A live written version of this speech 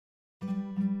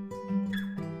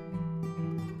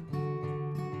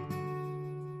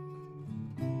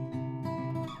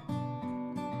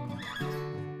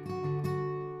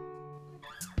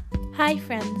Hi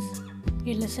friends,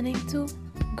 you're listening to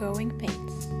Growing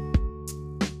Pains.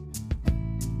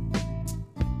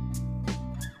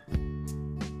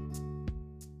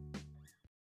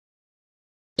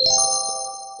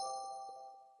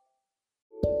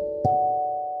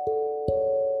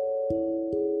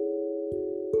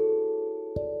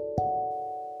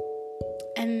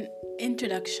 An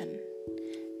introduction,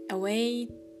 a way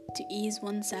to ease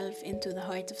oneself into the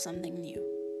heart of something new.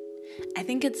 I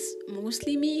think it's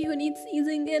mostly me who needs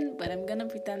easing in, but I'm gonna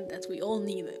pretend that we all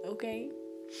need it, okay?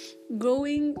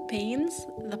 Growing Pains,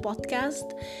 the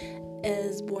podcast,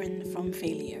 is born from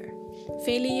failure.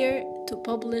 Failure to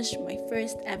publish my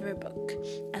first ever book,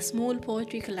 a small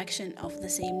poetry collection of the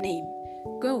same name,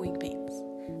 Growing Pains.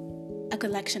 A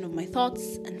collection of my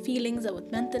thoughts and feelings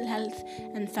about mental health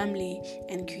and family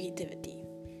and creativity.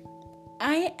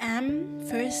 I am,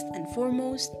 first and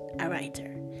foremost, a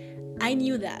writer. I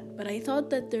knew that, but I thought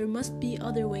that there must be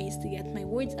other ways to get my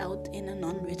words out in a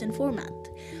non-written format.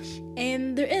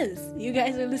 And there is. You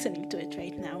guys are listening to it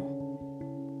right now.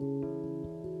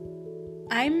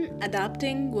 I'm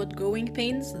adapting what Growing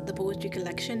Pains, the poetry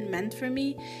collection, meant for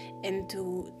me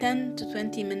into 10 to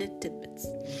 20 minute tidbits.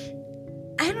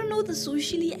 I don't know the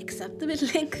socially acceptable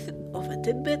length of a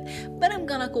tidbit, but I'm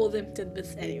gonna call them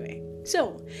tidbits anyway.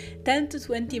 So, 10 to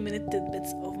 20 minute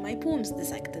tidbits of my poems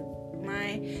dissected,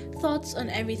 my thoughts on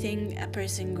everything a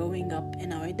person growing up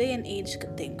in our day and age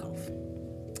could think of.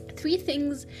 3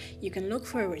 things you can look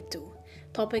forward to,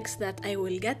 topics that I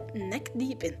will get neck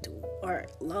deep into, are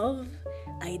love,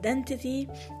 identity,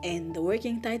 and the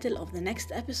working title of the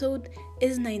next episode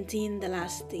is 19, the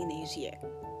last teenage year.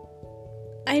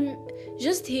 I'm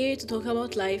just here to talk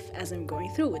about life as I'm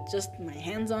going through it, just my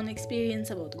hands-on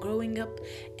experience about growing up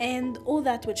and all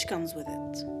that which comes with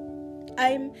it.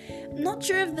 I'm not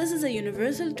sure if this is a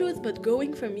universal truth, but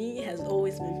growing for me has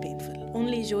always been painful,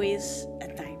 only joyous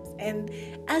at times. And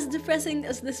as depressing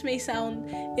as this may sound,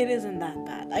 it isn't that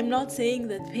bad. I'm not saying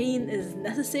that pain is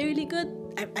necessarily good.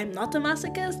 I'm not a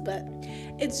masochist, but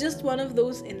it's just one of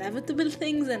those inevitable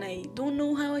things, and I don't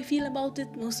know how I feel about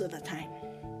it most of the time.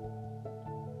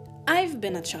 I've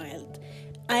been a child.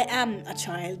 I am a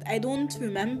child. I don't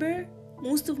remember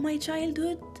most of my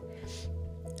childhood.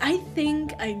 I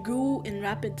think I grew in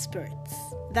rapid spurts.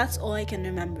 That's all I can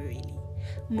remember really.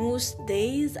 Most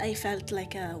days I felt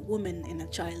like a woman in a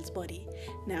child's body.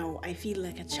 Now I feel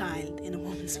like a child in a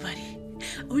woman's body.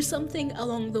 Or something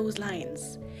along those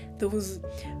lines. Those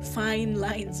fine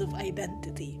lines of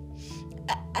identity.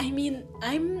 I mean,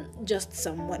 I'm just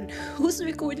someone who's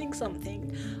recording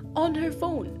something on her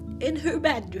phone, in her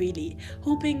bed really,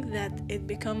 hoping that it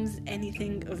becomes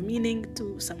anything of meaning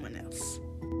to someone else.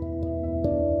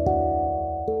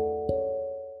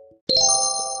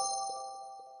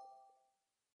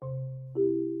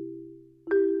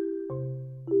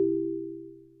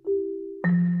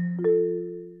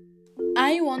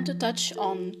 I want to touch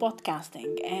on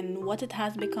podcasting and what it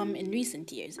has become in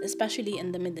recent years, especially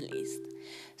in the Middle East.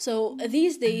 So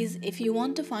these days, if you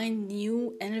want to find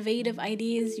new, innovative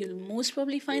ideas, you'll most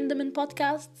probably find them in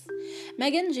podcasts.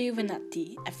 Megan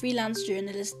Giovanetti, a freelance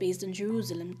journalist based in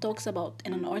Jerusalem, talks about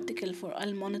in an article for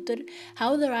Al Monitor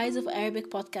how the rise of Arabic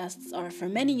podcasts are for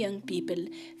many young people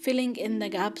filling in the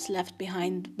gaps left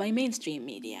behind by mainstream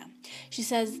media. She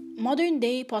says modern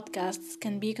day podcasts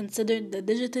can be considered the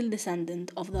digital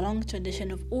descendant of the long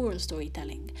tradition of oral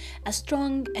storytelling, a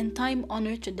strong and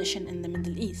time-honored tradition in the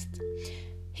Middle East.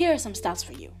 Here are some stats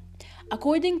for you.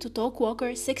 According to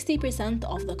Talkwalker, 60%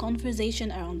 of the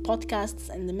conversation around podcasts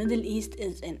in the Middle East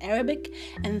is in Arabic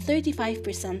and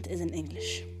 35% is in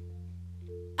English.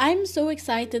 I'm so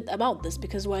excited about this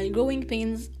because while Growing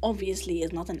Pains obviously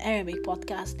is not an Arabic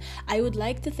podcast, I would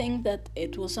like to think that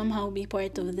it will somehow be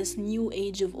part of this new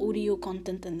age of audio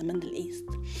content in the Middle East.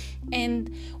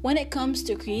 And when it comes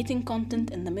to creating content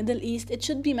in the Middle East, it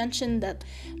should be mentioned that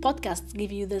podcasts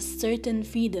give you this certain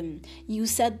freedom. You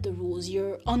set the rules,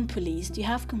 you're unpoliced, you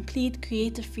have complete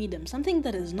creative freedom, something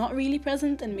that is not really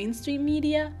present in mainstream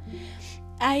media.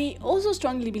 I also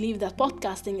strongly believe that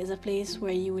podcasting is a place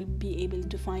where you will be able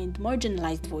to find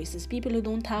marginalized voices, people who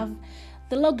don't have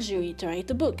the luxury to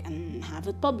write a book and have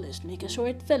it published, make a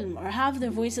short film, or have their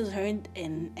voices heard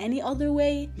in any other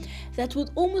way that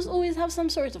would almost always have some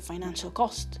sort of financial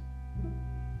cost.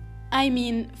 I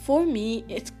mean, for me,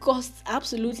 it costs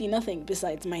absolutely nothing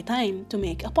besides my time to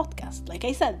make a podcast. Like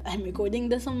I said, I'm recording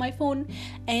this on my phone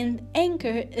and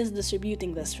Anchor is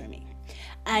distributing this for me.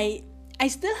 I I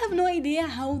still have no idea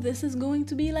how this is going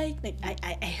to be like.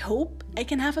 I hope I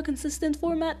can have a consistent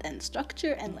format and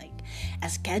structure and like a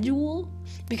schedule,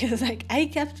 because like I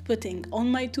kept putting on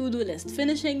my to-do list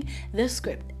finishing this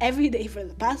script every day for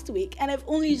the past week, and I've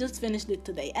only just finished it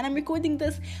today, and I'm recording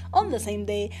this on the same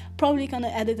day, probably gonna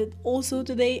edit it also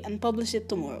today and publish it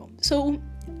tomorrow. So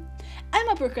I'm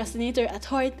a procrastinator at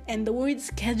heart, and the word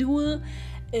schedule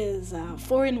is a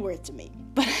foreign word to me.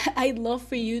 But I'd love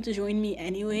for you to join me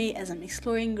anyway, as I'm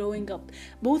exploring growing up,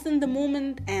 both in the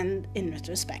moment and in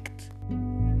retrospect.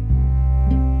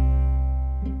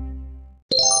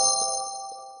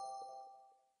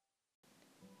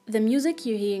 The music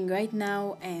you're hearing right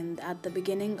now and at the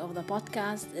beginning of the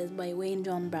podcast is by Wayne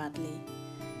John Bradley.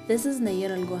 This is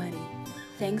Nayir Al Gohari.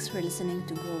 Thanks for listening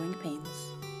to Growing Pains.